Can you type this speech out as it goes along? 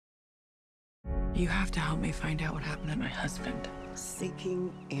You have to help me find out what happened to my husband.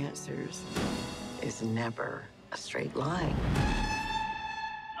 Seeking answers is never a straight line.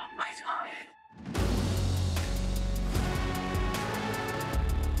 Oh my God.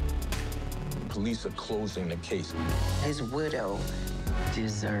 Police are closing the case. His widow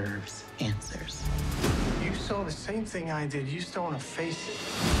deserves answers. You saw the same thing I did. You just don't want to face it.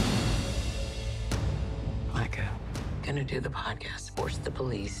 Micah, gonna do the podcast, force the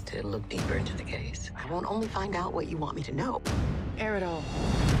police to look deeper into the case. I won't only find out what you want me to know. Air it all.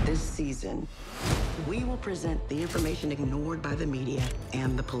 This season, we will present the information ignored by the media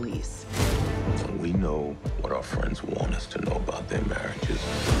and the police. We know what our friends want us to know about their marriages.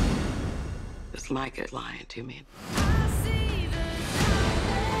 Is Micah lying to me?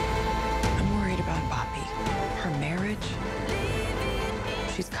 I'm worried about Poppy. Her marriage.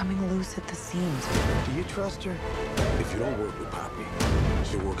 She's coming loose at the seams. Do you trust her? If you don't work with Poppy,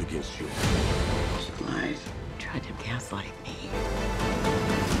 she'll work against you. She lied, tried to gaslight me.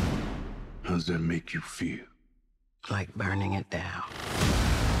 How does that make you feel? Like burning it down.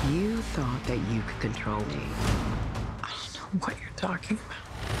 You thought that you could control me. I don't know what you're talking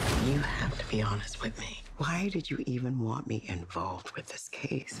about. You have to be honest with me. Why did you even want me involved with this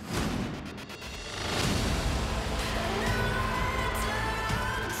case?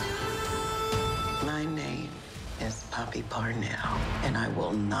 My name is Poppy Parnell, and I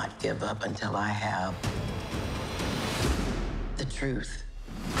will not give up until I have the truth.